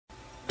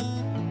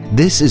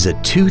This is a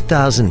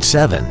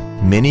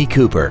 2007 Mini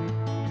Cooper.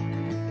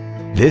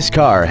 This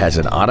car has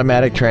an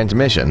automatic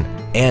transmission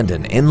and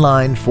an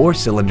inline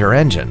 4-cylinder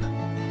engine.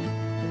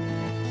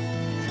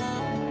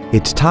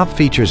 Its top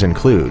features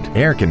include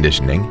air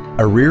conditioning,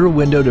 a rear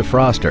window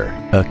defroster,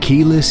 a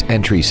keyless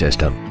entry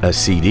system, a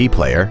CD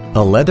player,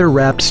 a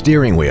leather-wrapped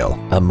steering wheel,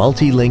 a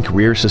multi-link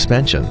rear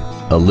suspension,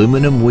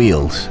 aluminum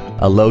wheels,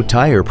 a low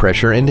tire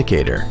pressure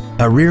indicator,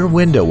 a rear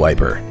window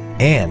wiper,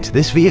 and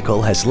this vehicle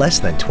has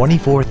less than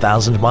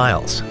 24,000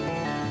 miles.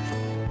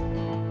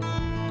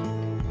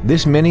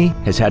 This Mini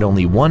has had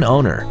only one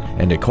owner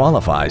and it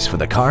qualifies for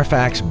the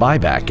Carfax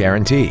buyback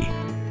guarantee.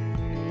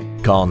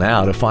 Call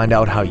now to find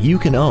out how you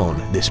can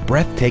own this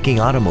breathtaking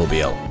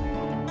automobile.